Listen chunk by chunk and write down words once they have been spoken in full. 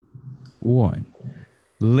one.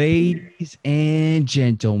 Ladies and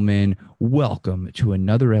gentlemen, welcome to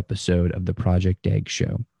another episode of the Project Egg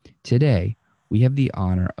Show. Today, we have the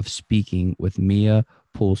honor of speaking with Mia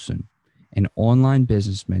Poulsen, an online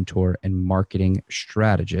business mentor and marketing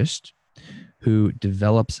strategist who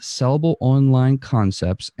develops sellable online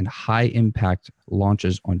concepts and high impact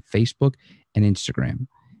launches on Facebook and Instagram.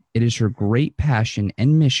 It is her great passion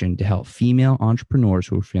and mission to help female entrepreneurs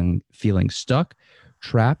who are feeling stuck,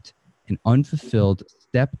 trapped, and unfulfilled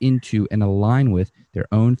step into and align with their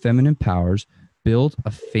own feminine powers, build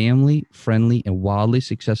a family friendly and wildly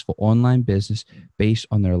successful online business based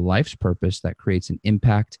on their life's purpose that creates an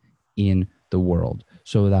impact in the world.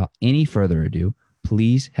 So, without any further ado,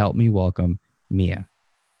 please help me welcome Mia.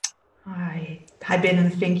 Hi, Ben,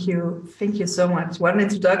 and thank you. Thank you so much. What an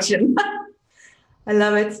introduction. I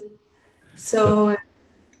love it. So,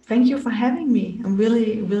 thank you for having me. I'm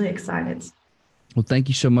really, really excited. Well, thank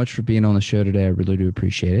you so much for being on the show today. I really do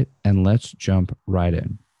appreciate it. And let's jump right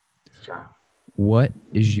in. Sure. What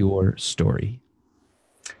is your story?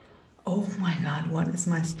 Oh my God, what is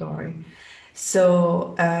my story?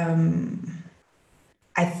 So, I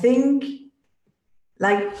think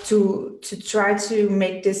like to try to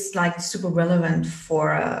make this like super relevant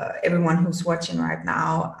for everyone who's watching right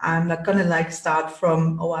now. I'm not gonna like start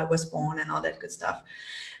from I was born and all that good stuff,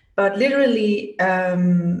 but literally,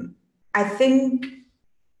 I think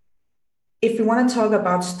if we want to talk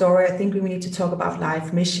about story, I think we need to talk about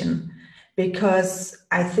life mission, because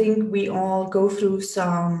I think we all go through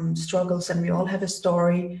some struggles and we all have a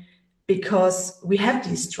story because we have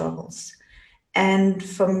these struggles. And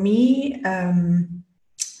for me,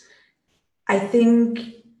 I think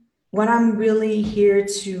what I'm really here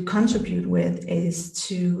to contribute with is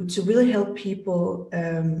to really help people,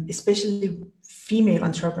 especially female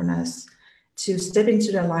entrepreneurs, to step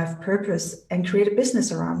into their life purpose and create a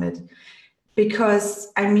business around it.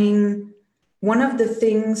 Because I mean, one of the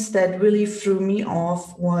things that really threw me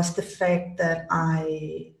off was the fact that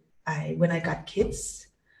I when I got kids,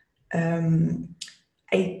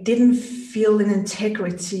 I didn't feel an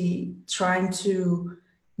integrity trying to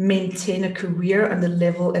maintain a career on the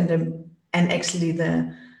level and actually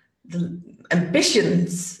the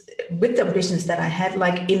ambitions with the ambitions that I had,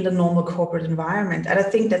 like in the normal corporate environment. And I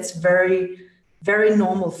think that's very, very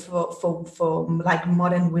normal for like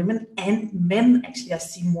modern women and men. Actually, I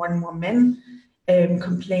see more and more men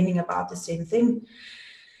complaining about the same thing.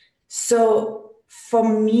 So for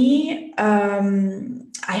me,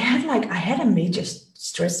 I had a major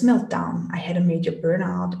stress meltdown. I had a major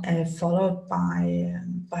burnout, followed by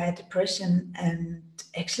a depression, and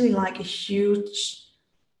actually like a huge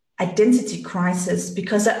identity crisis,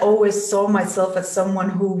 because I always saw myself as someone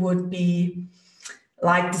who would be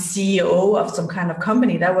like the CEO of some kind of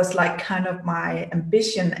company. That was like kind of my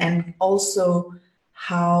ambition, and also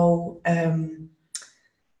how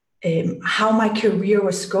my career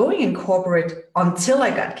was going in corporate until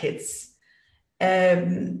I got kids.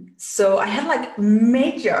 So I had like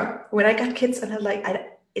major, when I got kids, and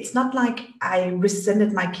it's not like I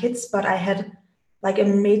resented my kids, but I had like a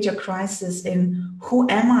major crisis in who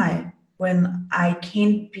am I when I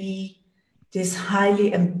can't be this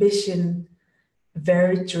highly ambitious,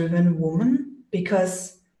 very driven woman,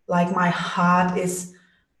 because like my heart is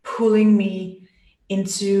pulling me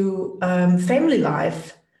into family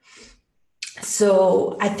life.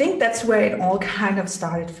 So I think that's where it all kind of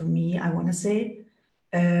started for me, I want to say.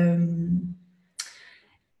 And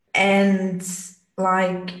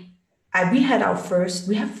like we have 4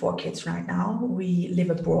 kids right now. We live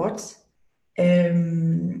abroad.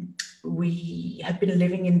 We have been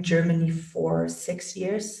living in Germany for 6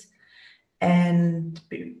 years. And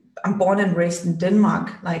I'm born and raised in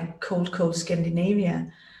Denmark, like cold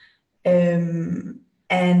Scandinavia. And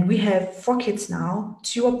we have 4 kids now.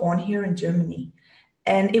 2 are born here in Germany.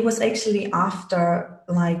 And it was actually after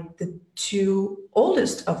like the 2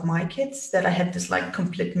 oldest of my kids that I had this like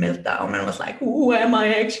complete meltdown, and I was like, who am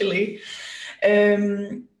I actually?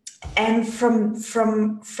 And from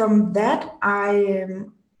that, I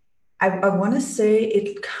want to say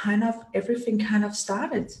everything kind of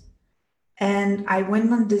started. And I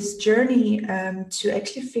went on this journey to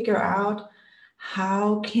actually figure out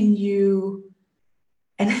how can you,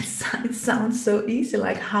 and it sounds so easy,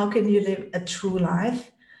 like how can you live a true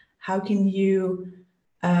life? How can you,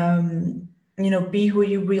 be who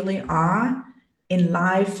you really are in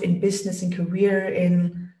life, in business, in career,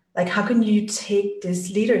 in like, how can you take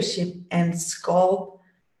this leadership and sculpt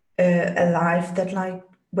a life that like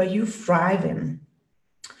where you thrive in?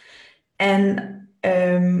 And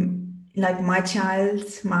like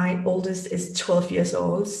my oldest is 12 years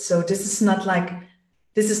old. So this is not like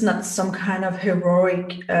this is not some kind of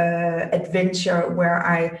heroic adventure where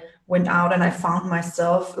I went out and I found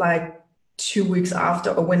myself like 2 weeks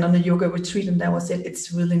after, or went on a yoga retreat and that was it.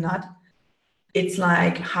 It's really not. It's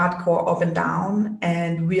like hardcore up and down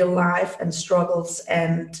and real life and struggles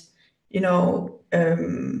and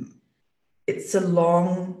it's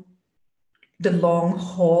the long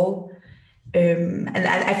haul. And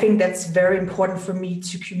I think that's very important for me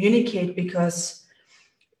to communicate, because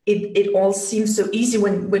it all seems so easy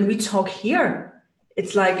when we talk here.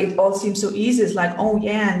 It's like it all seems so easy. It's like, oh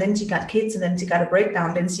yeah, and then she got kids, and then she got a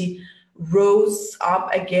breakdown, then she rose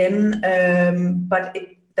up again. But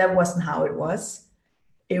that wasn't how it was.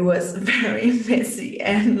 It was very messy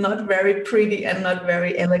and not very pretty and not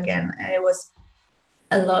very elegant. And it was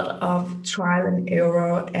a lot of trial and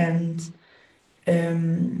error and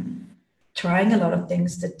trying a lot of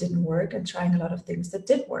things that didn't work and trying a lot of things that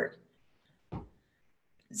did work.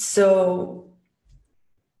 So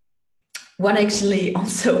what actually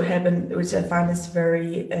also happened, which I find is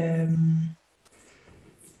very,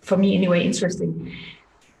 for me anyway, interesting,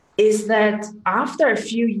 is that after a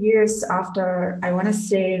few years, after I want to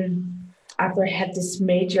say, after I had this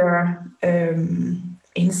major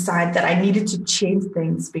insight that I needed to change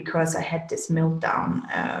things because I had this meltdown,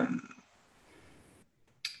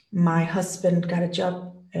 my husband got a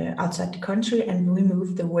job outside the country and we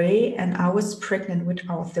moved away, and I was pregnant with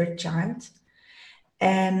our third child.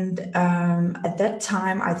 And at that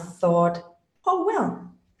time I thought, oh,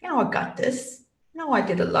 well, I got this. I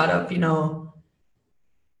did a lot of,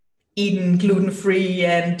 eating gluten-free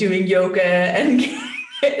and doing yoga and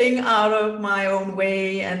getting out of my own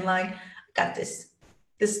way, and like, I got this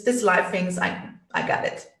life things, I got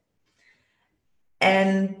it.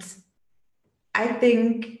 And I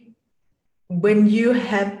think when you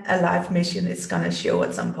have a life mission, it's going to show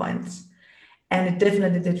at some point. And it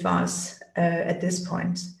definitely did for us at this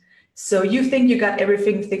point. So you think you got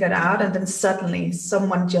everything figured out, and then suddenly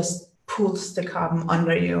someone just pulls the carbon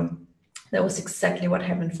under you. That was exactly what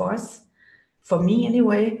happened for us. For me,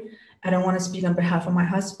 anyway. I don't want to speak on behalf of my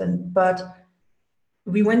husband, but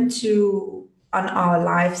we went on our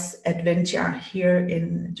life's adventure here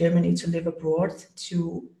in Germany to live abroad,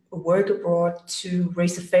 to work abroad, to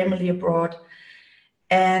raise a family abroad.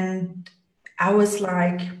 And I was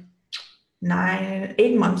like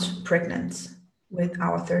 8 months pregnant with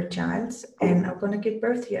our third child, and I'm going to give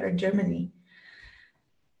birth here in Germany.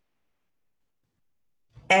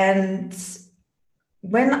 And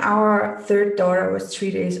when our third daughter was 3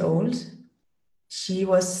 days old, she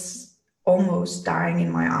was almost dying in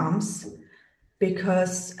my arms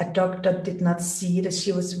because a doctor did not see that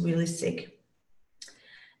she was really sick.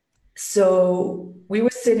 So we were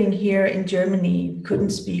sitting here in Germany, we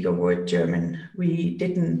couldn't speak a word German. We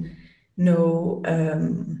didn't know,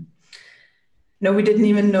 we didn't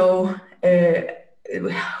even know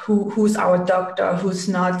who's our doctor, who's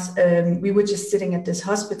not. We were just sitting at this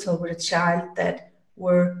hospital with a child that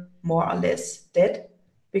were more or less dead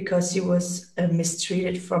because she was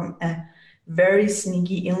mistreated from a very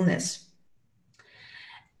sneaky illness.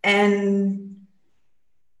 And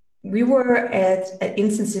we were at an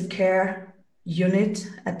intensive care unit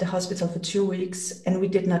at the hospital for 2 weeks, and we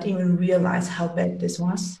did not even realize how bad this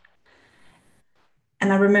was.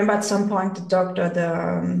 And I remember at some point the doctor,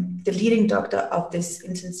 the leading doctor of this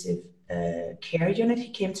intensive care unit, he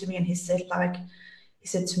came to me and he said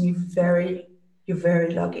to me, you're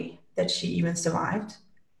very lucky that she even survived.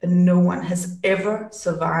 And no one has ever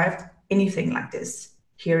survived anything like this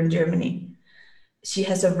here in Germany. She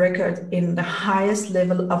has a record in the highest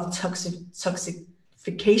level of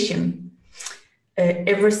toxification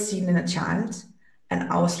ever seen in a child. And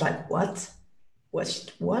I was like, what?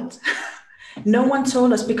 No one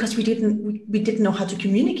told us, because we didn't know how to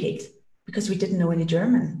communicate, because we didn't know any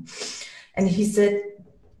German. And he said,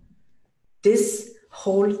 this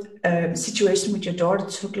whole situation with your daughter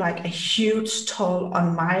took like a huge toll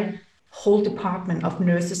on my whole department of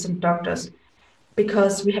nurses and doctors,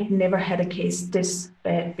 because we have never had a case this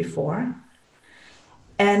bad before.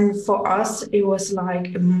 And for us, it was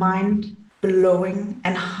like mind-blowing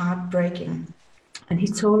and heartbreaking. And he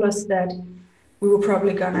told us that we were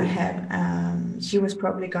probably gonna have, she was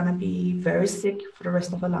probably gonna be very sick for the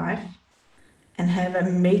rest of her life and have a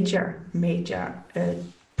major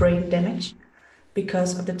brain damage,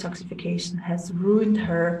 because of the toxification has ruined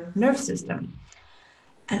her nerve system.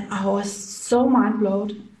 And I was so mind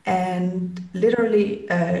blown and literally,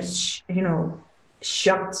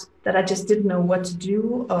 shocked that I just didn't know what to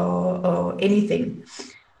do or anything.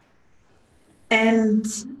 And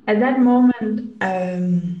at that moment,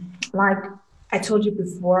 like I told you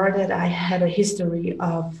before, that I had a history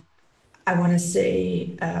of I want to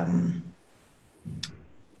say,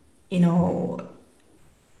 you know,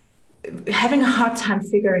 having a hard time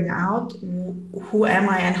figuring out who am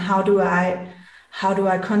I and how do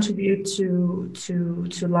I contribute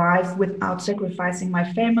to life without sacrificing my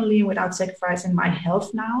family, without sacrificing my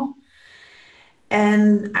health now.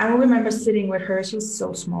 And I remember sitting with her. She was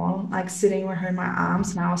so small, like sitting with her in my arms,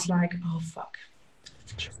 and I was like, "Oh fuck."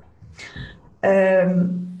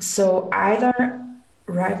 So either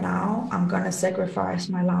right now I'm gonna sacrifice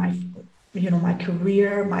my life, my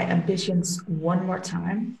career, my ambitions one more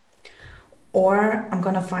time, or I'm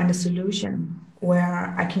gonna find a solution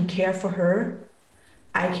where I can care for her.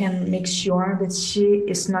 I can make sure that she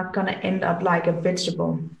is not gonna end up like a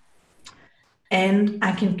vegetable, and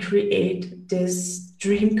I can create this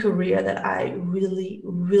dream career that I really,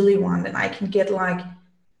 really want, and I can get like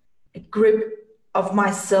a grip of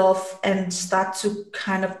myself and start to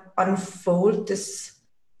kind of unfold this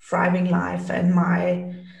thriving life and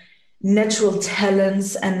my natural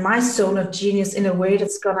talents and my zone of genius in a way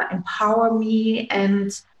that's gonna empower me. And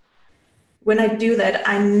when I do that,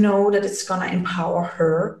 I know that it's gonna empower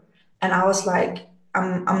her. And I was like,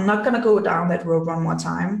 I'm not gonna go down that road one more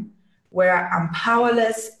time where I'm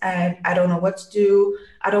powerless and I don't know what to do.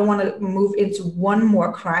 I don't want to move into one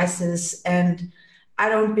more crisis. And I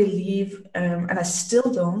don't believe, and I still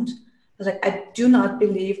don't. Like I do not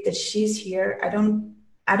believe that she's here. I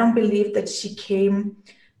don't believe that she came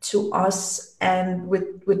to us and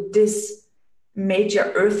with this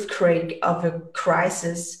major earthquake of a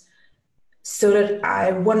crisis so that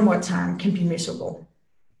I one more time can be miserable,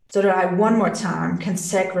 so that I one more time can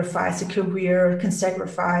sacrifice a career, can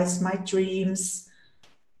sacrifice my dreams,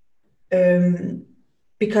 um,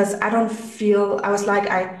 because I don't feel, I was like,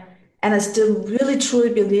 and I still really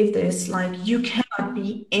truly believe this, like you cannot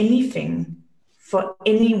be anything for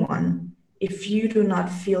anyone if you do not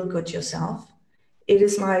feel good yourself. It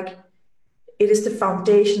is like, it is the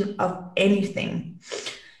foundation of anything.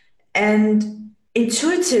 And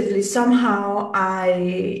intuitively, somehow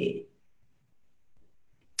I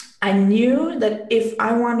knew that if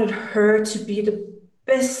I wanted her to be the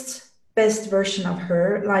best version of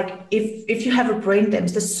her, like if you have a brain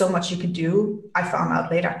damage, there's so much you can do. I found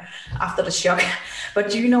out later after the shock.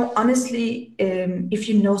 But honestly, if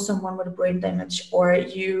you know someone with a brain damage or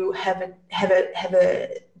you have a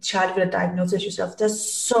child with a diagnosis yourself, there's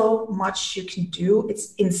so much you can do.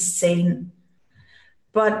 It's insane.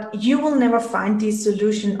 But you will never find these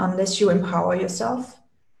solutions unless you empower yourself,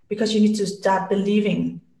 because you need to start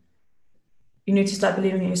believing. You need to start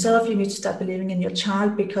believing in yourself. You need to start believing in your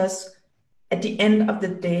child, because at the end of the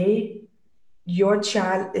day, your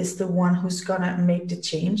child is the one who's gonna make the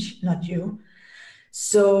change, not you.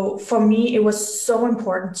 So for me, it was so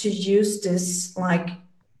important to use this like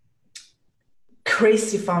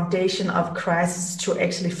crazy foundation of crisis to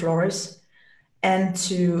actually flourish and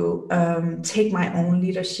to take my own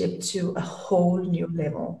leadership to a whole new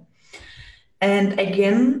level. And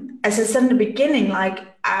again, as I said in the beginning, like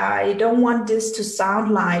I don't want this to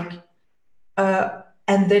sound like,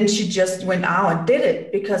 and then she just went out and did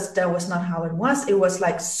it, because that was not how it was. It was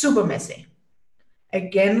like super messy.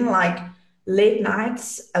 Again, like late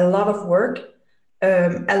nights, a lot of work,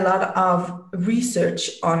 a lot of research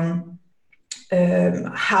on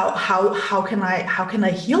how can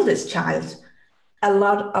I heal this child. A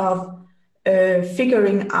lot of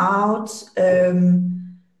figuring out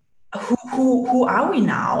who are we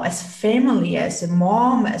now as a family, as a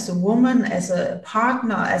mom, as a woman, as a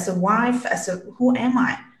partner, as a wife, who am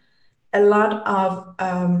I? A lot of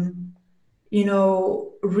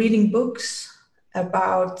reading books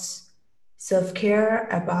about self-care,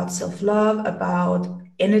 about self-love, about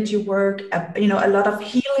energy work, a lot of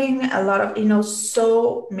healing, a lot of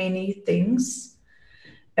so many things,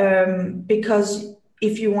 because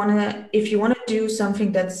if you want to do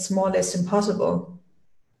something that's more or less impossible,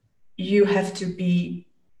 you have to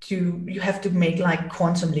make like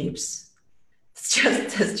quantum leaps.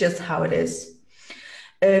 That's just how it is.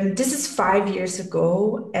 This is 5 years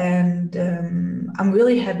ago, and I'm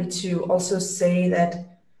really happy to also say that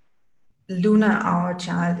Luna, our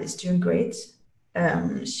child, is doing great.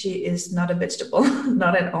 She is not a vegetable,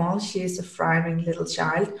 not at all. She is a thriving little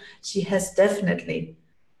child. She has definitely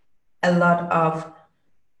a lot of,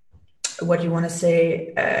 what you want to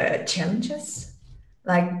say, challenges,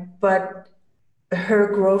 but her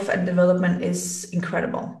growth and development is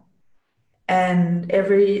incredible. And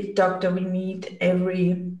every doctor we meet,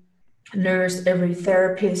 every nurse, every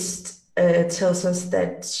therapist tells us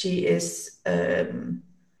that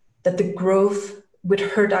that the growth with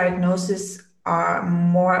her diagnosis are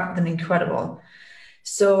more than incredible.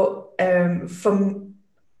 So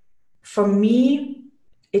For me,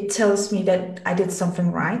 it tells me that I did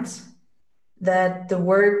something right, that the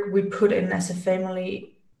work we put in as a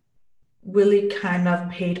family really kind of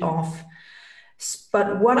paid off.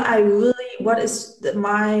 But what is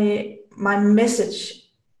my message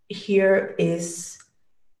here is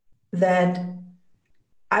that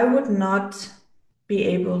I would not be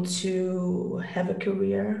able to have a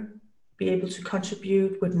career, be able to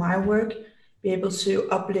contribute with my work, be able to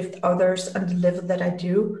uplift others on the level that I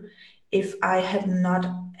do if I had not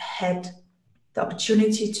had the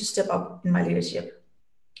opportunity to step up in my leadership.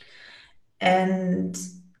 And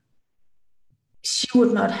she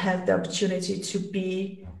would not have the opportunity to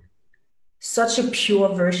be such a pure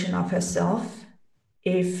version of herself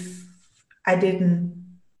if I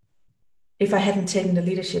didn't, if I hadn't taken the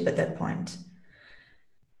leadership at that point.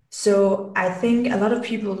 So I think a lot of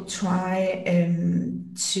people try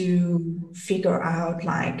to figure out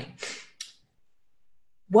like,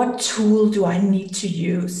 what tool do I need to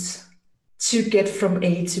use to get from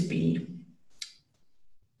A to B?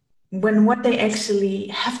 When what they actually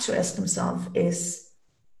have to ask themselves is,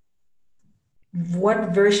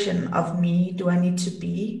 what version of me do I need to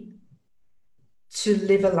be to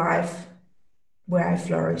live a life where I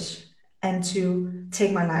flourish and to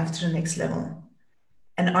take my life to the next level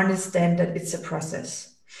and understand that it's a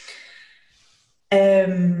process.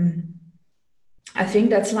 Um, I think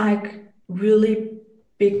that's like really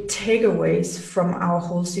big takeaways from our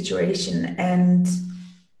whole situation. And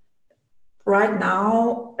right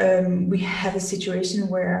now, we have a situation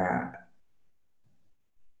where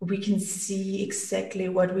we can see exactly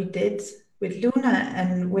what we did with Luna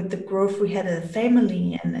and with the growth we had as a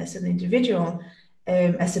family and as an individual,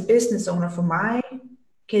 as a business owner for my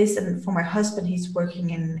case and for my husband, he's working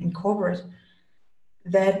in corporate,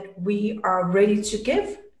 that we are ready to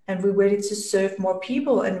give and we're ready to serve more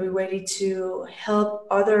people and we're ready to help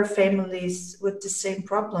other families with the same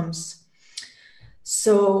problems.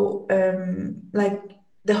 So, like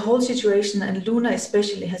the whole situation and Luna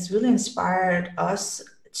especially has really inspired us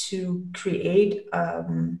to create a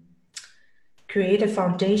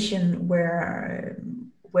foundation where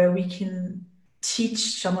we can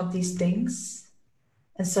teach some of these things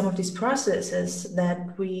and some of these processes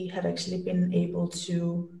that we have actually been able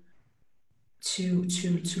to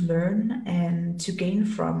learn and to gain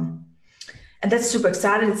from. And that's super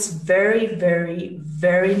exciting. It's very, very,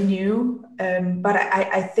 very new. But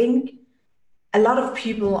I think a lot of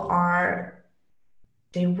people are,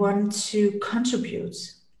 they want to contribute.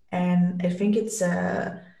 And I think it's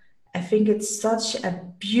such a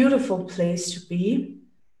beautiful place to be,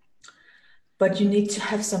 but you need to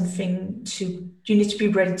have something to, you need to be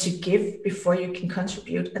ready to give before you can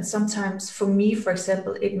contribute. And sometimes for me, for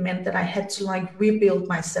example, it meant that I had to like rebuild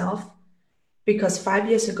myself because 5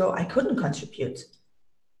 years ago I couldn't contribute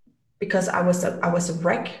because I was a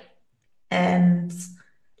wreck and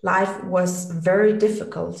life was very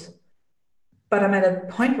difficult. But I'm at a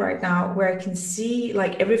point right now where I can see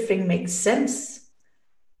like everything makes sense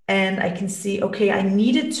and I can see, okay, I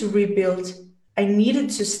needed to rebuild, I needed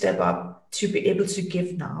to step up to be able to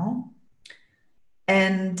give now.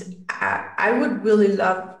 And I would really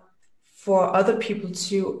love for other people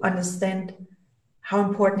to understand how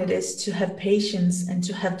important it is to have patience and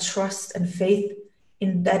to have trust and faith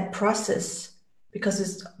in that process because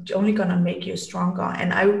it's only going to make you stronger.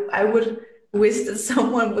 And I would wish that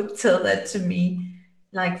someone would tell that to me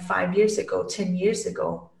like 5 years ago, 10 years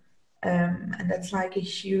ago. And that's like a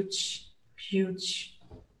huge, huge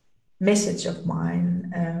message of mine.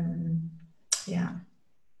 Yeah,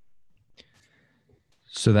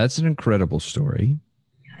 So that's an incredible story.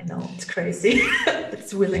 I know it's crazy.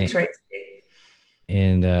 It's really And, crazy.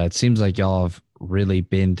 it seems like y'all have really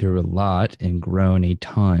been through a lot and grown a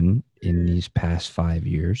ton in these past 5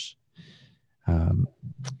 years. Um,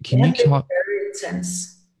 They can you have been talk? very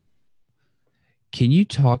intense. Can you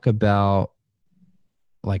talk about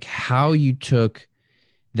like how you took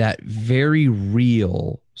that very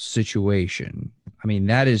real situation? I mean,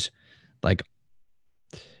 that is like,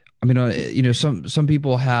 I mean, some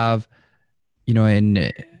people have,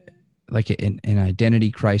 in like an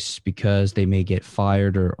identity crisis because they may get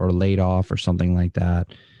fired or laid off or something like that.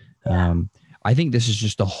 Yeah. I think this is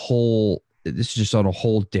just this is just on a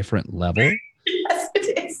whole different level. Yes,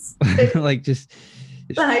 it is. It's Like just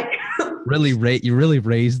like, you really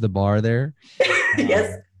raised the bar there.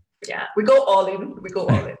 yes, Um, yeah, we go all in. We go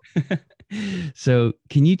all in. so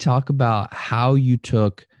can you talk about how you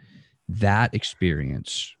took that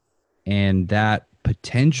experience and that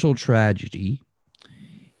potential tragedy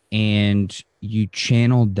and you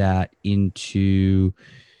channeled that into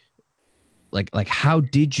like how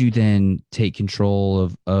did you then take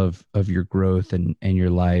control of your growth and your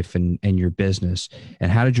life and your business,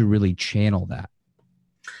 and how did you really channel that?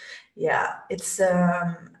 Yeah, it's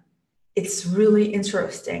really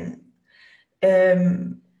interesting.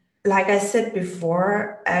 Um, like I said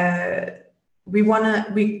before, I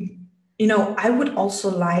would also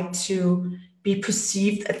like to be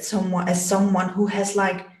perceived as someone who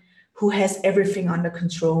has everything under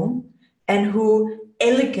control, and who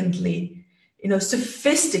elegantly,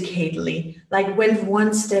 sophisticatedly, like went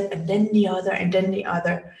one step and then the other and then the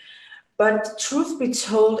other. But truth be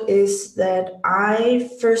told is that I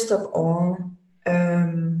first of all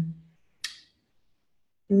um,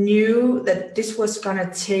 knew that this was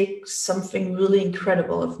gonna take something really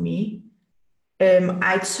incredible of me.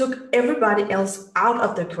 I took everybody else out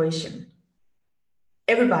of the equation.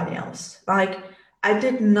 Everybody else. Like, I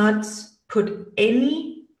did not put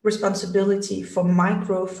any responsibility for my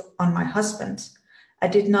growth on my husband. I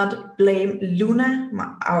did not blame Luna,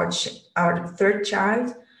 our third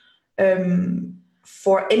child,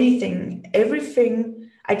 for anything. Everything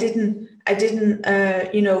I didn't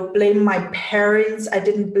blame my parents. I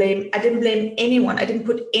didn't blame anyone. I didn't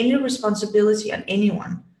put any responsibility on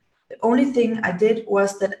anyone. The only thing I did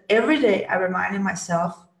was that every day I reminded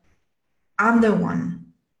myself, I'm the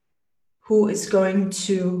one who is going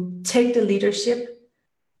to take the leadership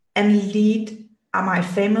and lead my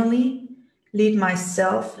family, lead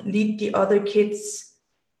myself, lead the other kids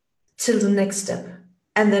till the next step,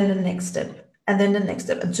 and then the next step, and then the next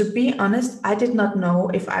step. And to be honest, I did not know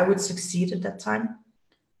if I would succeed at that time.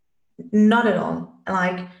 Not at all.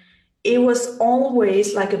 Like, it was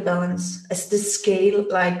always like a balance as this scale.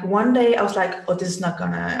 Like, one day I was like, oh, this is not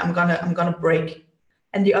gonna, I'm gonna break.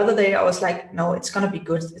 And the other day I was like, no, it's gonna be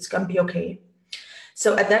good. It's gonna be okay.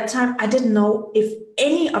 So at that time, I didn't know if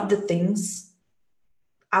any of the things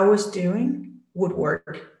I was doing would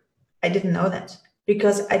work. I didn't know that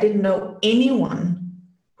because I didn't know anyone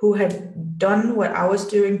who had done what I was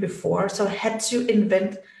doing before. So I had to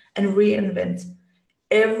invent and reinvent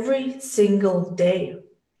every single day.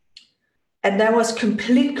 And that was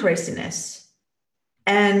complete craziness.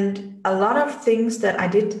 And a lot of things that I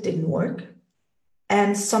did didn't work,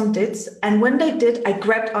 and some did. And when they did, I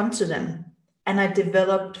grabbed onto them and I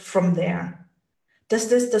developed from there. Does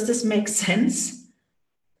this make sense?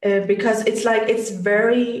 Because it's like a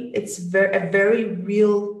very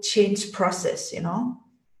real change process,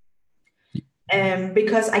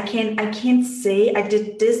 because I can't say I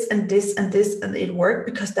did this and this and this and it worked,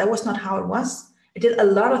 because that was not how it was. I did a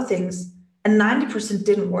lot of things and 90%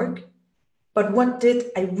 didn't work. But what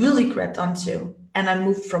did, I really grabbed onto, and I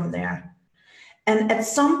moved from there. And at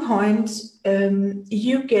some point,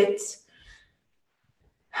 you get,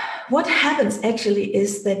 what happens actually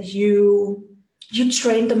is that you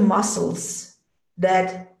train the muscles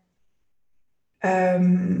that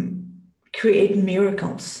create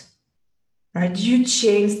miracles, right? You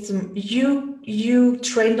change them. You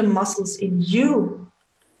train the muscles in you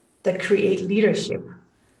that create leadership.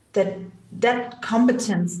 That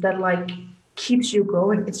competence that like keeps you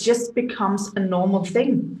going. It just becomes a normal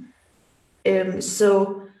thing.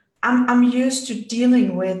 So I'm used to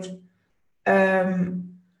dealing with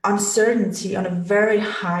uncertainty on a very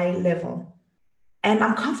high level, and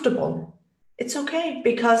I'm comfortable. It's okay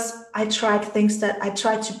because I tried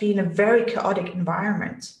to be in a very chaotic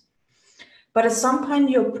environment. But at some point,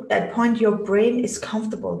 your brain is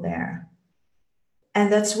comfortable there,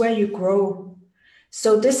 and that's where you grow.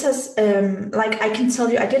 So this has, like, I can tell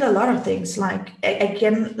you, I did a lot of things. Like,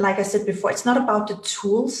 again, like I said before, it's not about the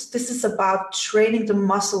tools. This is about training the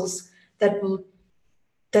muscles that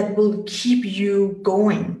will keep you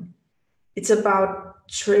going. It's about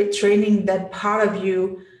training that part of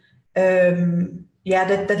you,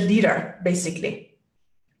 that leader, basically.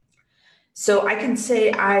 So I can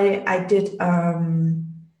say I did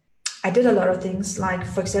a lot of things. Like,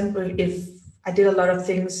 for example, if I did a lot of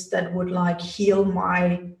things that would like heal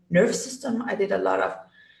my nervous system. I did a lot of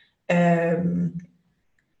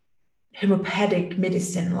homeopathic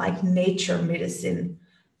medicine, like nature medicine.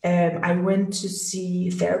 I went to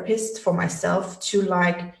see therapists for myself to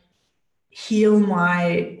like heal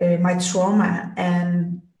my trauma,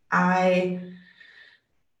 and I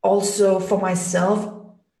also for myself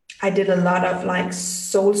I did a lot of like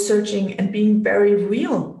soul searching and being very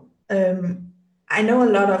real. I know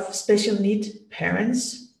a lot of special need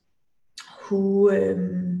parents who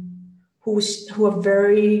who are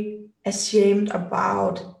very ashamed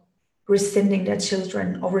about resending their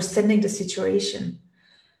children or resending the situation.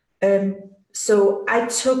 So I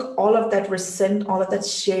took all of that resent, all of that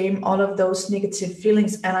shame, all of those negative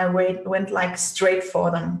feelings, and I went like straight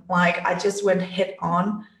for them. Like I just went head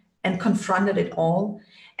on and confronted it all.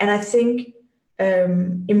 And I think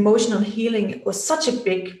emotional healing was such a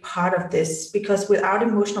big part of this, because without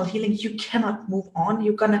emotional healing, you cannot move on.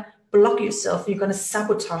 You're gonna block yourself. You're gonna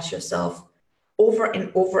sabotage yourself over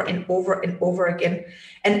and over and over and over again.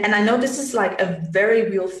 And I know this is like a very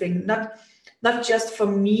real thing, not just for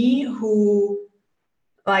me, who,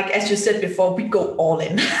 like as you said before, we go all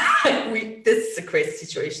in. This is a crazy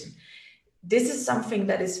situation. This is something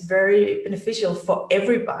that is very beneficial for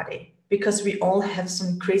everybody, because we all have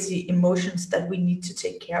some crazy emotions that we need to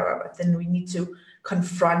take care of and we need to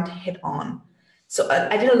confront head on. So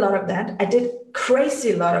I did a lot of that. I did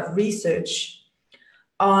crazy a lot of research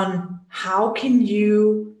on how can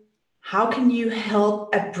you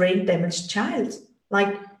help a brain damaged child.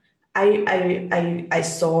 Like I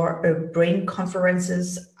saw brain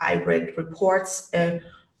conferences, I read reports,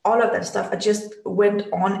 all of that stuff. I just went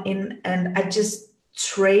on in and I just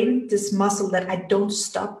trained this muscle that I don't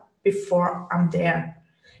stop before I'm there.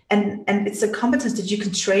 And it's a competence that you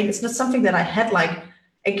can train. It's not something that I had like,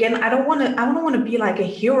 again, I don't want to be like a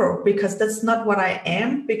hero, because that's not what I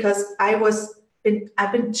am, because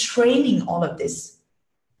I've been training all of this.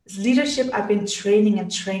 This leadership, I've been training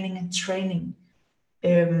and training and training.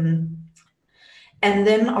 Um, and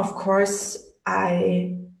then of course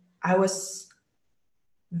I was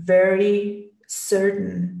very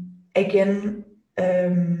certain again.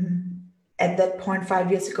 At that point 5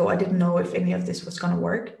 years ago, I didn't know if any of this was going to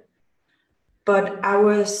work, but I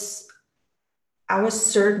was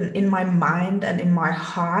certain in my mind and in my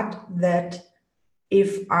heart that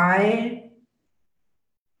if I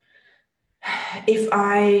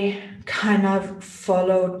kind of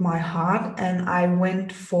followed my heart and I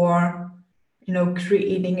went for,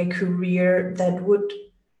 creating a career that would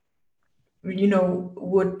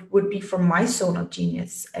be from my zone of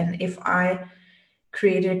genius, and if I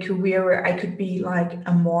created a career where I could be like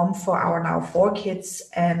a mom for our now 4 kids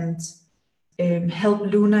and help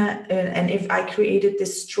Luna, and if I created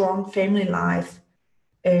this strong family life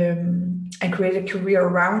and create a career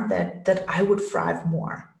around that I would thrive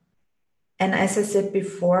more. And as I said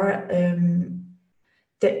before,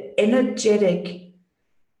 the energetic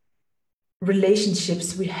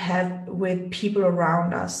relationships we have with people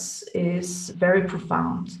around us is very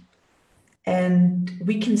profound. And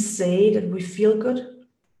we can say that we feel good.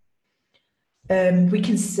 We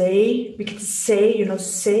can say,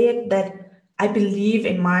 say it that I believe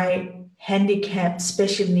in my handicapped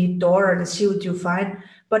special need daughter, that she will do fine.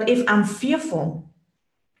 But if I'm fearful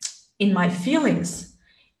in my feelings,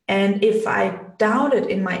 and if I doubt it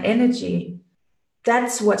in my energy,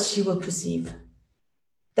 that's what she will perceive.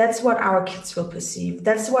 That's what our kids will perceive.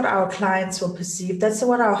 That's what our clients will perceive. That's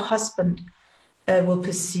what our husband will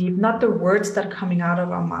perceive. Not the words that are coming out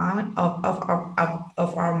of our mouth,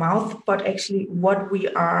 of our mouth, but actually what we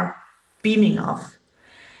are beaming off.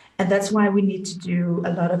 And that's why we need to do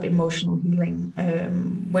a lot of emotional healing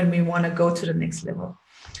when we want to go to the next level.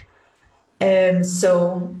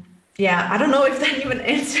 So yeah, I don't know if that even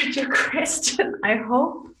answered your question. I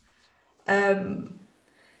hope.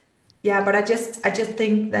 Yeah, but I just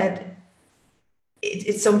think that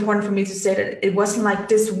it's so important for me to say that it wasn't like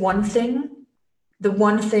this one thing. The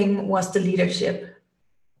one thing was the leadership.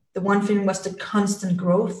 The one thing was the constant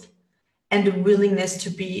growth and the willingness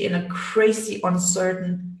to be in a crazy,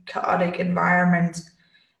 uncertain, chaotic environment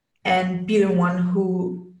and be the one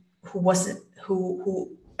who wasn't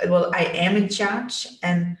who well, I am in charge,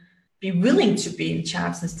 and be willing to be in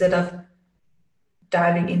charge instead of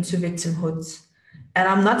diving into victimhood. And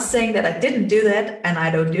I'm not saying that I didn't do that and I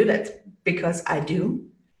don't do that, because I do,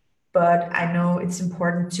 but I know it's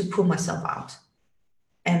important to pull myself out.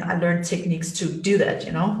 And I learned techniques to do that,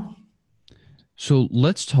 So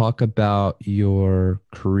let's talk about your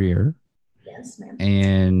career. Yes, ma'am.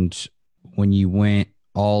 And when you went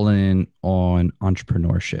all in on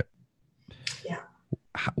entrepreneurship. Yeah.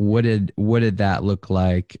 What did that look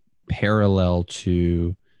like parallel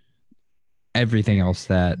to everything else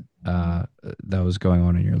that was going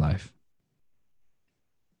on in your life?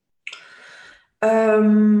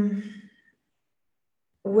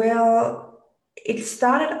 Well, it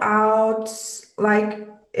started out like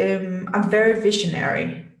I'm very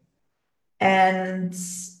visionary, and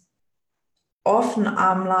often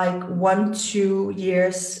I'm like 1-2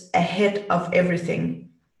 years ahead of everything.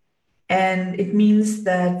 And it means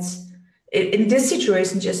that in this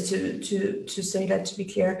situation, just to say that, to be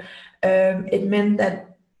clear, it meant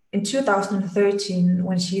that in 2013,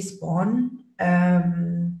 when she's born,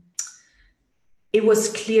 it was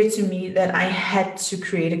clear to me that I had to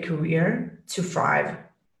create a career to thrive.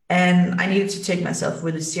 And I needed to take myself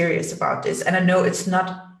really serious about this. And I know it's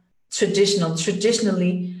not traditional.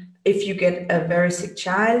 Traditionally, if you get a very sick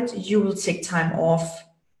child, you will take time off,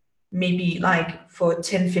 maybe like for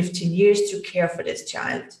 10, 15 years to care for this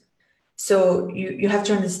child. So you have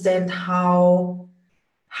to understand how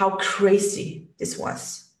crazy this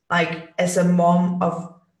was. Like as a mom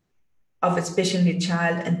of a special need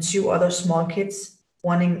child and two other small kids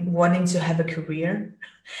wanting to have a career,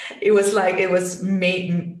 it was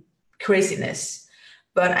made craziness.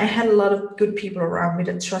 But I had a lot of good people around me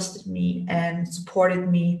that trusted me and supported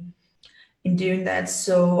me in doing that.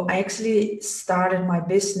 So I actually started my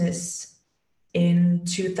business in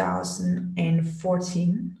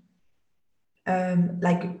 2014.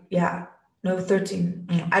 Like, yeah, no,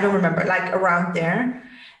 13. I don't remember, like around there.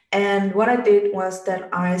 And what I did was that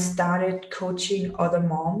I started coaching other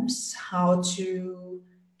moms how to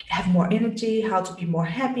have more energy, how to be more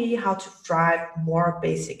happy, how to thrive more,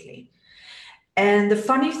 basically. And the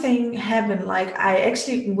funny thing happened, like I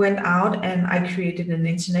actually went out and I created an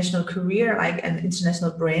international career, like an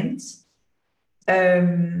international brand.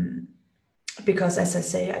 Um, because as I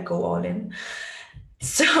say, I go all in.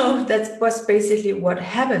 So that was basically what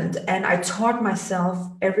happened. And I taught myself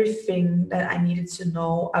everything that I needed to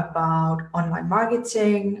know about online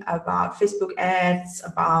marketing, about Facebook ads,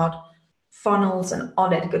 about funnels, and all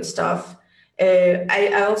that good stuff.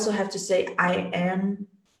 I also have to say, I am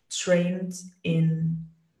trained in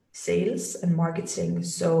sales and marketing.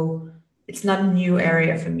 So it's not a new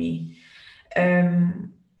area for me.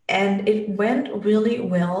 Um, and it went really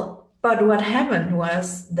well. But what happened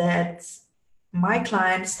was that my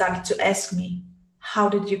clients started to ask me, how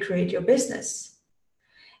did you create your business?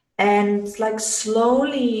 And like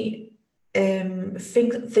slowly,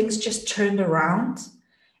 things just turned around.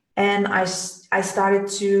 And I started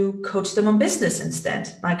to coach them on business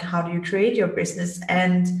instead. Like, how do you create your business?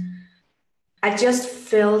 And I just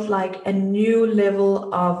felt like a new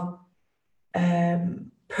level of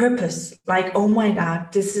purpose. Like, oh my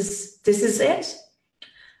God, this is it.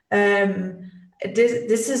 Um,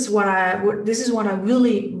 this is what I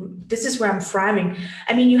really, this is where I'm thriving.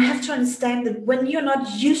 I mean, you have to understand that when you're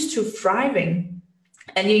not used to thriving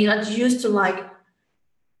and you're not used to like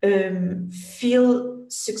feel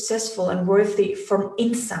successful and worthy from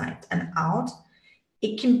inside and out,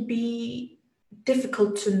 it can be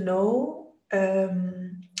difficult to know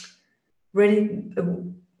really.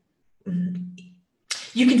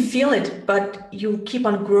 You can feel it, but you keep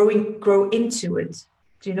on grow into it.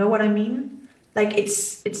 Do you know what I mean? Like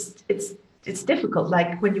it's difficult.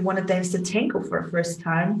 Like when you want to dance the tango for the first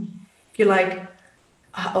time, you're like,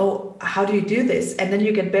 oh, how do you do this? And then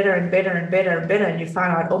you get better and better and better and better, and you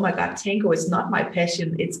find out, oh my God, tango is not my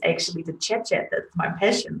passion. It's actually the cha-cha that's my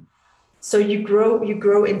passion. So you grow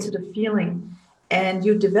into the feeling, and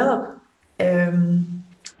you develop.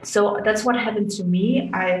 So that's what happened to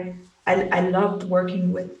me. I loved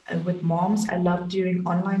working with moms. I loved doing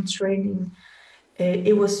online training.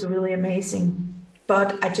 It was really amazing.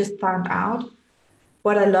 But I just found out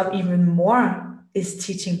what I love even more is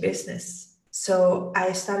teaching business. So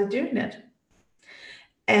I started doing it.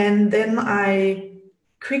 And then I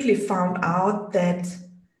quickly found out that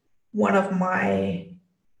one of my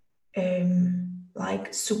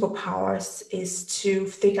like superpowers is to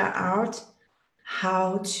figure out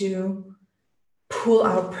how to pull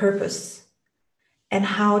out purpose and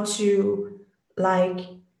how to like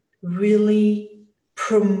really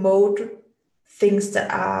promote things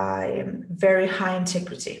that are very high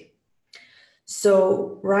integrity.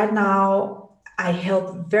 So right now I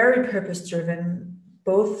help very purpose driven,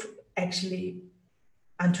 both actually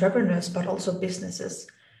entrepreneurs, but also businesses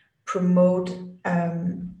promote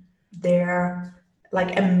their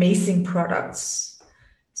like amazing products.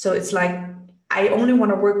 So it's like I only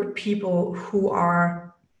want to work with people who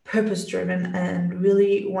are purpose driven and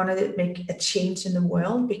really want to make a change in the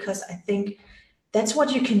world, because I think that's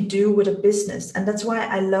what you can do with a business. And that's why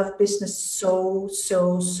I love business so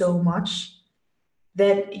much,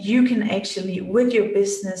 that you can actually, with your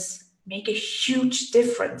business, make a huge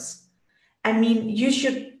difference. I mean, you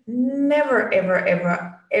should never,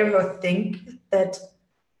 ever think that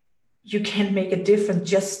you can make a difference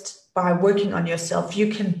just by working on yourself. You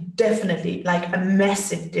can definitely, like, a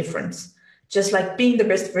massive difference. Just like being the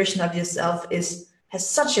best version of yourself has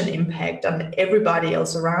such an impact on everybody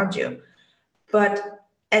else around you. But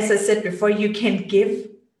as I said before, you can give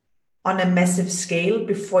on a massive scale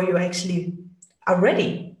before you actually are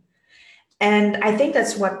ready. And I think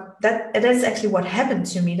that's that's actually what happened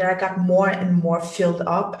to me, that I got more and more filled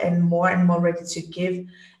up and more ready to give.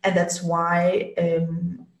 And that's why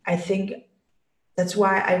I think that's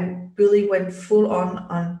why I really went full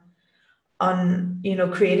on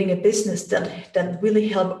creating a business that really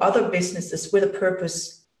help other businesses with a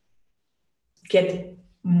purpose get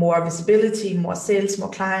more visibility, more sales,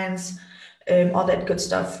 more clients, all that good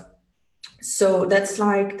stuff. So that's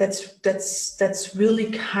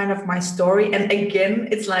really kind of my story. And again,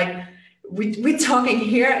 it's like we're talking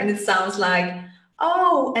here and it sounds like,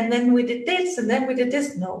 oh, and then we did this and then we did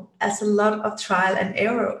this. No, as a lot of trial and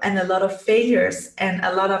error and a lot of failures and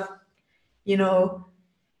a lot of, you know,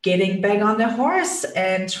 getting back on the horse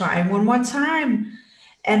and trying one more time.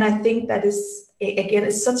 And I think that is, again,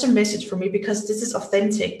 it's such a message for me because this is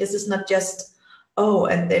authentic. This is not just, oh,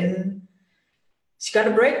 and then she got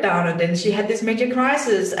a breakdown and then she had this major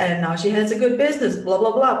crisis and now she has a good business, blah,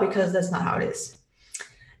 blah, blah, because that's not how it is.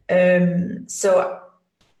 So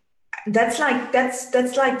that's like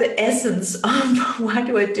the essence of why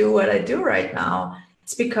do I do what I do right now.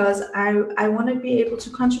 It's because I want to be able to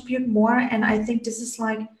contribute more, and I think this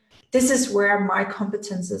is where my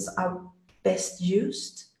competences are best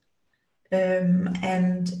used.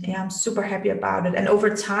 And yeah, I'm super happy about it. And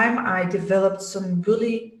over time, I developed some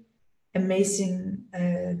really amazing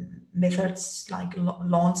methods, like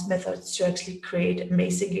launch methods, to actually create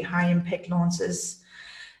amazingly high impact launches,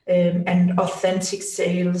 and authentic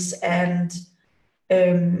sales and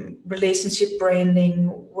relationship branding,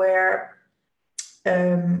 where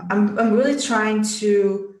I'm really trying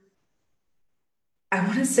to, I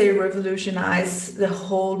want to say, revolutionize the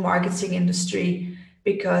whole marketing industry,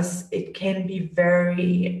 because it can be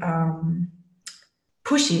very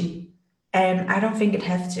pushy, and I don't think it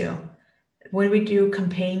has to. When we do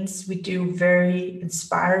campaigns, we do very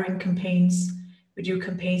inspiring campaigns. We do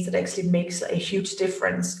campaigns that actually makes a huge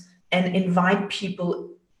difference and invite people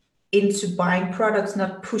into buying products,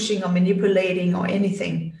 not pushing or manipulating or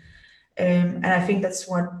anything. And I think that's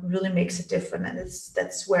what really makes it different. And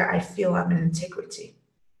that's where I feel I'm in integrity.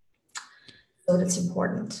 So that's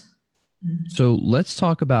important. So let's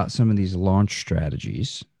talk about some of these launch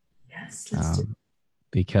strategies. Yes, let's do.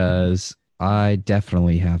 Because I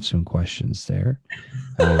definitely have some questions there.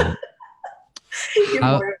 You're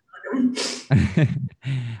How, more welcome.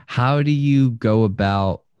 how do you go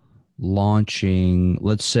about launching,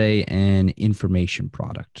 let's say, an information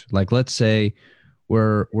product? Like, let's say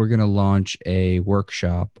we're going to launch a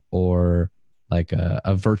workshop or like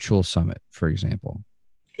a virtual summit, for example.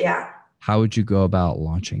 Yeah. How would you go about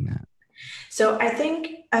launching that? So I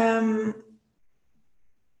think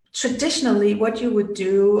traditionally, what you would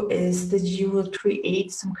do is that you will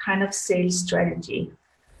create some kind of sales strategy.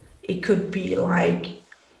 It could be like,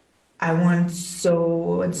 I want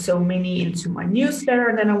so and so many into my newsletter,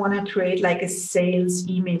 and then I want to create like a sales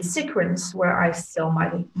email sequence where I sell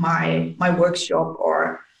my workshop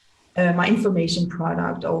or my information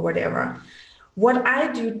product or whatever. What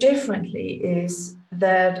I do differently is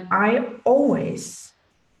that I always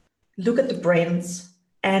look at the brands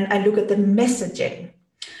and I look at the messaging.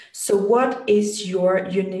 So, what is your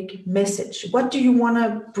unique message? What do you want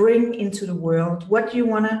to bring into the world? What do you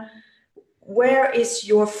want to, where is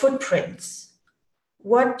your footprint?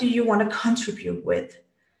 What do you want to contribute with?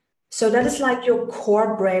 So, that is like your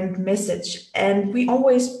core brand message. And we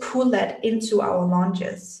always pull that into our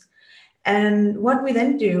launches. And what we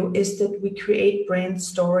then do is that we create brand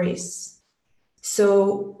stories.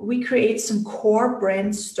 So we create some core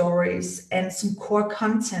brand stories and some core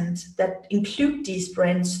content that include these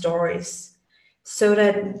brand stories, so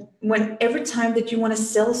that when every time that you want to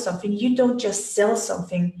sell something, you don't just sell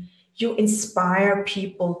something, you inspire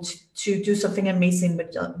people to do something amazing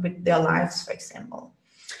with their lives, for example.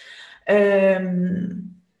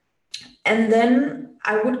 And then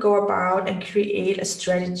I would go about and create a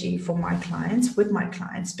strategy for my clients, with my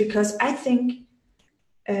clients, because I think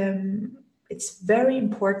it's very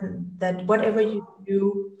important that whatever you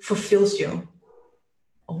do fulfills you.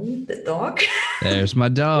 Oh, the dog. There's my Yeah,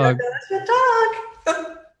 dog that's your dog.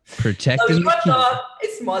 So protecting the your key. dog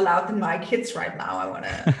is more loud than my kids right now, I want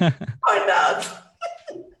to point out.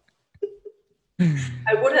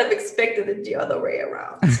 I would have expected it the other way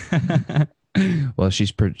around. Well,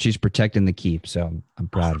 she's protecting the keep, so I'm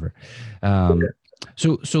proud of her.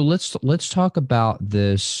 So let's talk about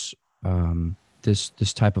this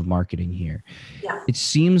this type of marketing here. Yeah. It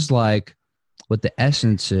seems like what the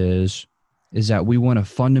essence is that we want to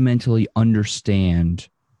fundamentally understand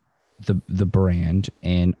the brand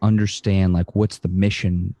and understand like what's the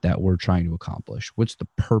mission that we're trying to accomplish, what's the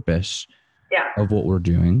purpose Yeah. of what we're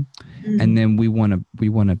doing, and then we want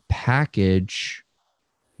to package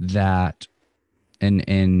that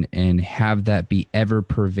and have that be ever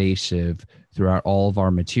pervasive throughout all of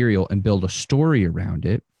our material and build a story around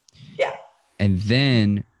it. Yeah. And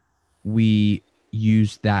then we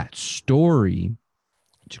use that story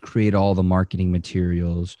to create all the marketing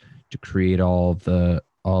materials, to create all the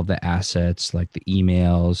assets like the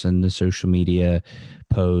emails and the social media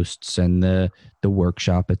posts and the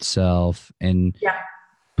workshop itself, and Yeah.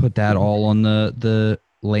 put that all on the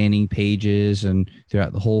landing pages and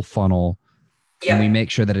throughout the whole funnel, and we Yeah. make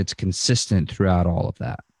sure that it's consistent throughout all of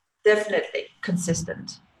that. Definitely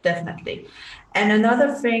consistent. Definitely. And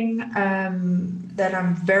another thing that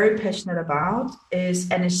I'm very passionate about is,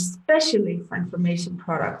 and especially for information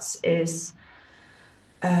products, is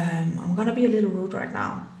I'm going to be a little rude right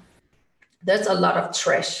now. There's a lot of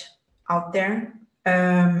trash out there.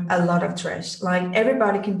 A lot of trash. Like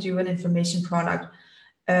everybody can do an information product,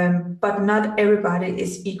 but not everybody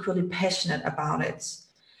is equally passionate about it.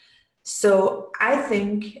 So I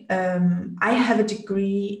think I have a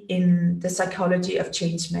degree in the psychology of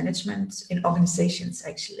change management in organizations,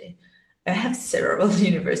 actually. I have several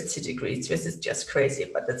university degrees, which is just crazy,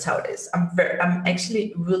 but that's how it is. I'm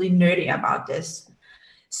actually really nerdy about this.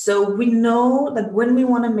 So we know that when we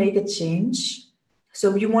want to make a change,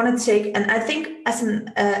 so you want to take, and I think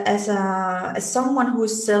as someone who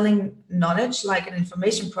is selling knowledge, like an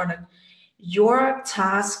information product, your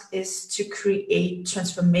task is to create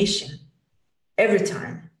transformation every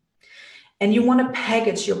time. And you want to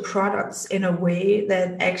package your products in a way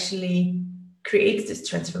that actually creates this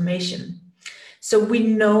transformation. So we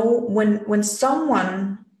know when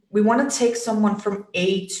someone, we want to take someone from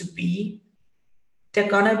A to B, they're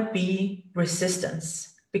gonna be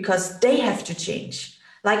resistance because they have to change.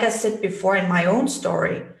 Like I said before in my own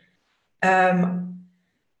story,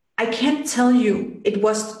 I can't tell you it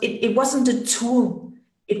wasn't the tool,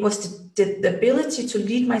 it was the ability to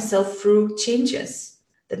lead myself through changes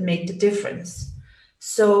that made the difference.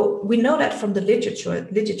 So we know that from the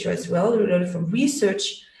literature as well. We know from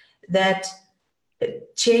research that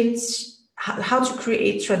change, how to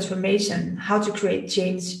create transformation, how to create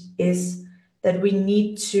change is that we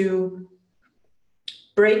need to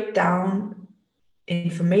break down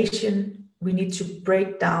information. We need to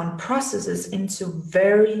break down processes into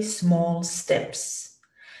very small steps.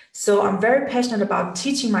 So I'm very passionate about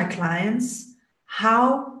teaching my clients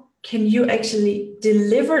how can you actually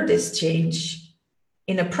deliver this change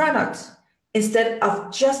in a product instead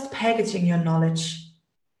of just packaging your knowledge.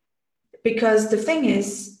 Because the thing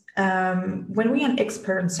is, when we are an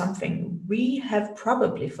expert in something, we have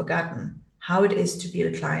probably forgotten how it is to be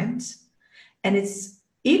a client. And it's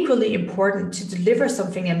equally important to deliver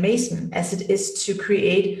something amazing as it is to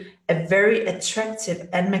create a very attractive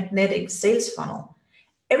and magnetic sales funnel.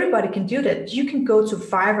 Everybody can do that. You can go to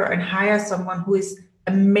Fiverr and hire someone who is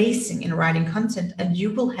amazing in writing content, and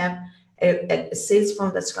you will have a sales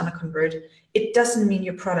funnel that's going to convert. It doesn't mean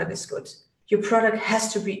your product is good. Your product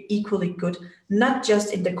has to be equally good, not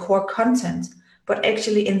just in the core content, but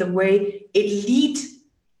actually in the way it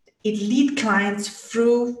lead clients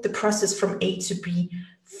through the process from A to B,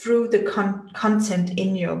 through the content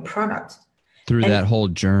in your product. Through that And whole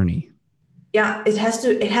journey. yeah, it has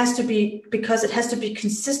to be, because it has to be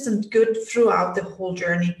consistent good throughout the whole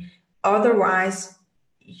journey. Otherwise,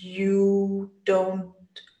 you don't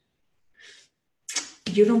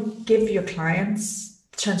give your clients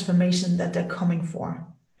transformation that they're coming for.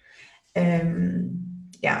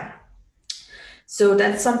 Yeah. So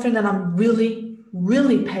that's something that I'm really,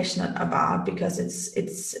 really passionate about, because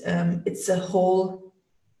it's a whole,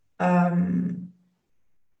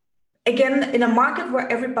 again, in a market where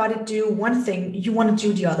everybody do one thing, you want to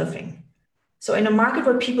do the other thing. So in a market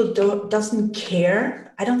where people doesn't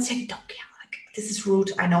care, I don't say they don't care. Like, this is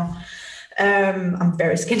rude, I know. I'm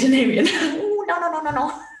very Scandinavian. Ooh, no, no, no, no,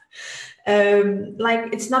 no.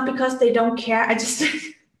 Like, it's not because they don't care. I just,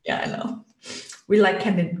 yeah, I know. We like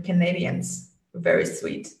Canadians. We're very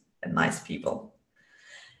sweet and nice people.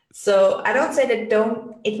 So I don't say they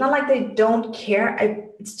don't, it's not like they don't care.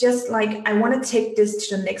 It's just like, I want to take this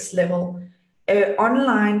to the next level.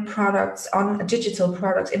 Online products, on digital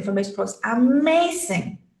products, information products are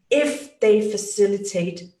amazing if they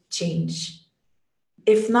facilitate change.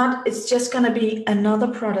 If not, it's just going to be another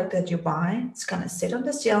product that you buy. It's going to sit on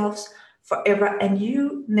the shelves forever, and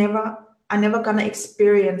you never are never going to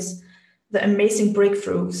experience the amazing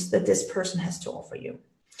breakthroughs that this person has to offer you.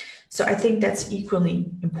 So I think that's equally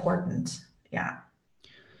important. Yeah.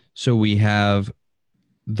 So we have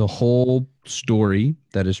the whole story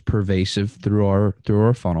that is pervasive through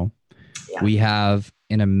our funnel. Yeah. We have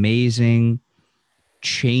an amazing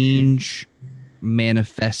change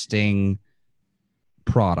manifesting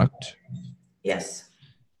product. Yes.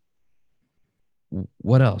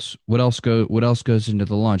 What else goes into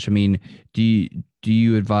the launch? I mean, do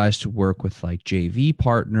you advise to work with like JV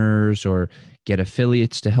partners or get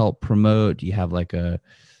affiliates to help promote? Do you have like a,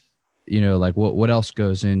 like what else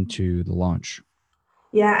goes into the launch?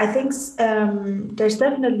 Yeah, I think there's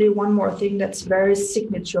definitely one more thing that's very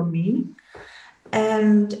signature me.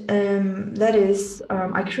 And that is,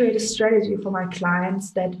 I create a strategy for my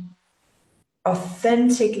clients that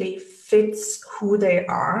authentically fits who they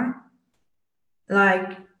are.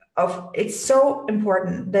 Like, it's so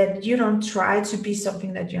important that you don't try to be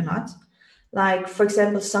something that you're not. Like, for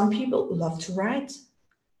example, some people love to write,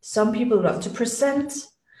 some people love to present,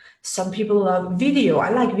 some people love video. I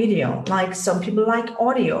like video. Like, some people like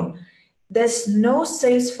audio. There's no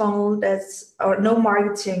sales funnel or no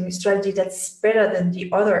marketing strategy that's better than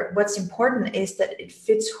the other. What's important is that it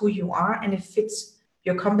fits who you are and it fits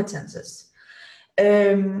your competences.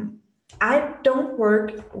 I don't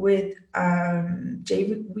work with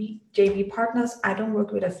JV partners. I don't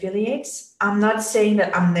work with affiliates. I'm not saying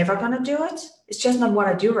that I'm never going to do it. It's just not what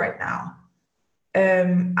I do right now.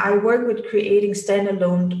 I work with creating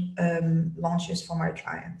standalone launches for my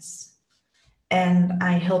clients, and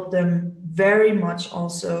I help them very much.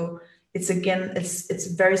 Also, it's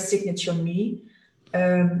very signature me.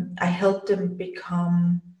 I help them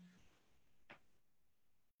become.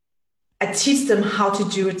 I teach them how to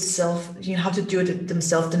do it how to do it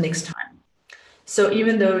themselves the next time. So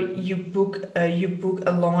even though you book a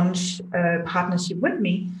launch partnership with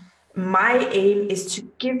me, my aim is to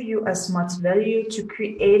give you as much value, to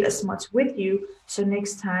create as much with you. So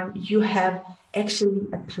next time you have actually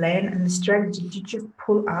a plan and a strategy to just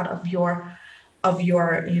pull out of your Like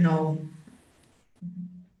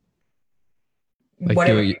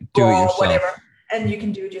whatever do it draw whatever, yourself. and you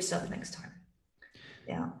can do it yourself next time.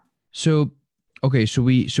 Yeah. So, okay, so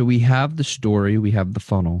we have the story, we have the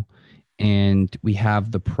funnel, and we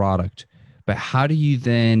have the product. But how do you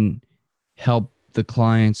then help the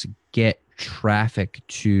clients get traffic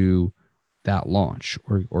to that launch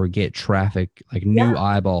or get traffic like new Yeah.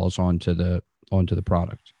 eyeballs onto the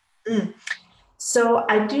product? Mm. So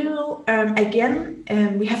I do again.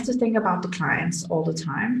 We have to think about the clients all the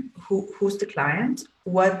time. Who's the client?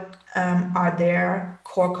 What are their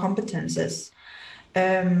core competences?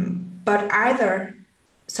 But either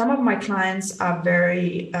some of my clients are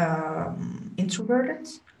very introverted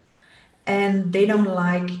and they don't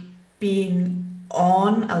like being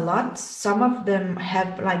on a lot. Some of them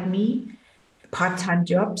have, like me, part-time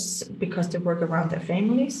jobs because they work around their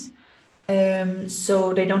families.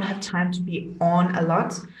 So they don't have time to be on a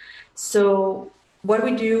lot. So what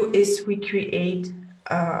we do is we create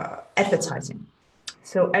advertising.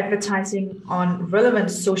 So advertising on relevant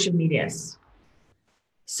social medias.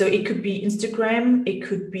 So it could be Instagram, it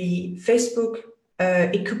could be Facebook,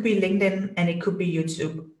 it could be LinkedIn, and it could be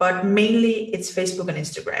YouTube. But mainly it's Facebook and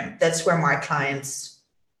Instagram. That's where my clients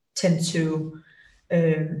tend to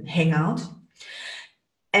hang out.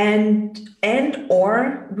 And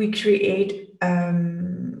or we create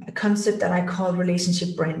a concept that I call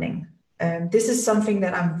relationship branding. This is something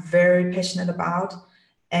that I'm very passionate about,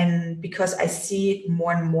 and because I see it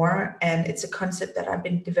more and more, and it's a concept that I've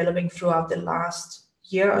been developing throughout the last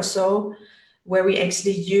year or so, where we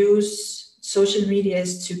actually use social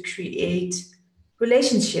medias to create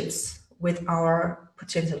relationships with our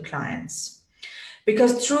potential clients.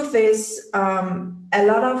 Because truth is, a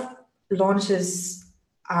lot of launches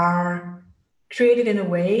are created in a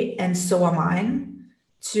way, and so are mine,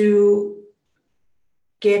 to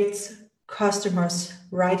get customers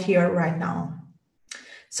right here, right now.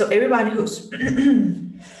 So everybody who's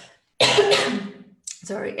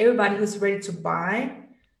sorry, everybody who's ready to buy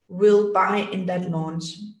will buy in that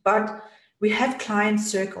launch. But we have client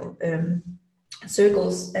cycles,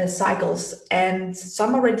 and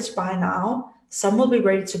some are ready to buy now. Some will be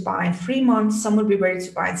ready to buy in 3 months. Some will be ready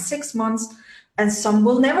to buy in 6 months, and some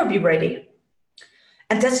will never be ready.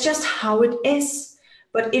 And that's just how it is.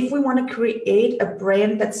 But if we want to create a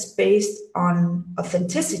brand that's based on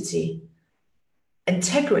authenticity,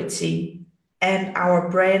 integrity, and our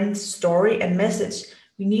brand story and message,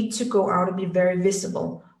 we need to go out and be very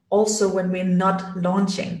visible, also when we're not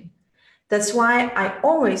launching. That's why I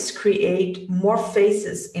always create more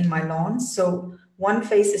phases in my launch. So one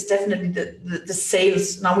phase is definitely the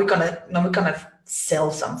sales. Now we're gonna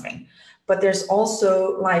sell something, but there's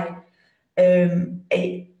also like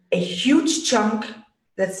a huge chunk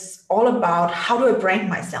that's all about how do I brand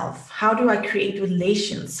myself? How do I create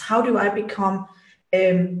relations? How do I become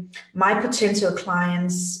my potential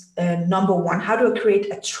clients number one? How do I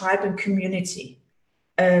create a tribe and community?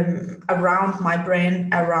 around my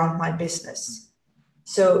brand, around my business.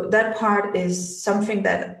 So that part is something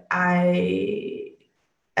that I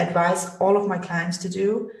advise all of my clients to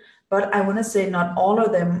do. But I want to say not all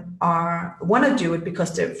of them are want to do it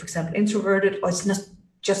because they're, for example, introverted, or it's not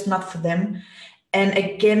just not for them. And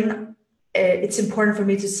again, it's important for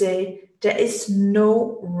me to say there is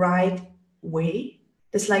no right way.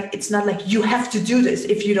 It's like it's not like you have to do this.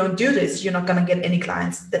 If you don't do this, you're not going to get any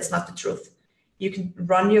clients. That's not the truth. You can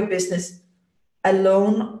run your business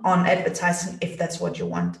alone on advertising if that's what you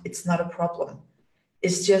want. It's not a problem.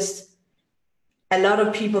 It's just a lot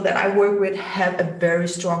of people that I work with have a very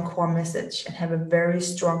strong core message and have a very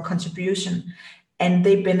strong contribution, and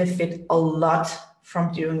they benefit a lot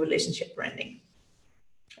from doing relationship branding.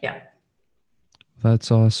 Yeah.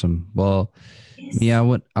 That's awesome. Well, Mia,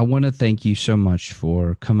 Yes. I want to thank you so much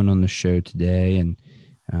for coming on the show today and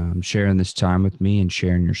sharing this time with me and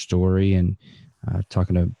sharing your story and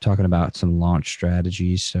talking about some launch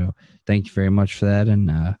strategies. So thank you very much for that, and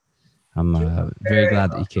I'm You are very very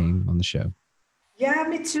glad that you welcome. came on the show. Yeah,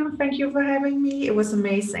 me too. Thank you for having me. It was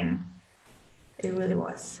amazing. It really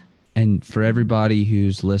was. And for everybody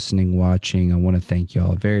who's listening, watching, I want to thank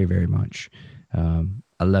y'all very, very much.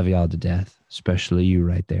 I love y'all to death, especially you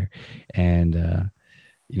right there. And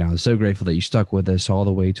I'm so grateful that you stuck with us all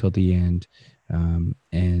the way till the end, and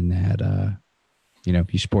that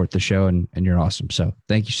you support the show, and you're awesome. So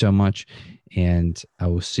thank you so much, and I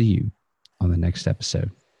will see you on the next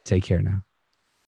episode. Take care now.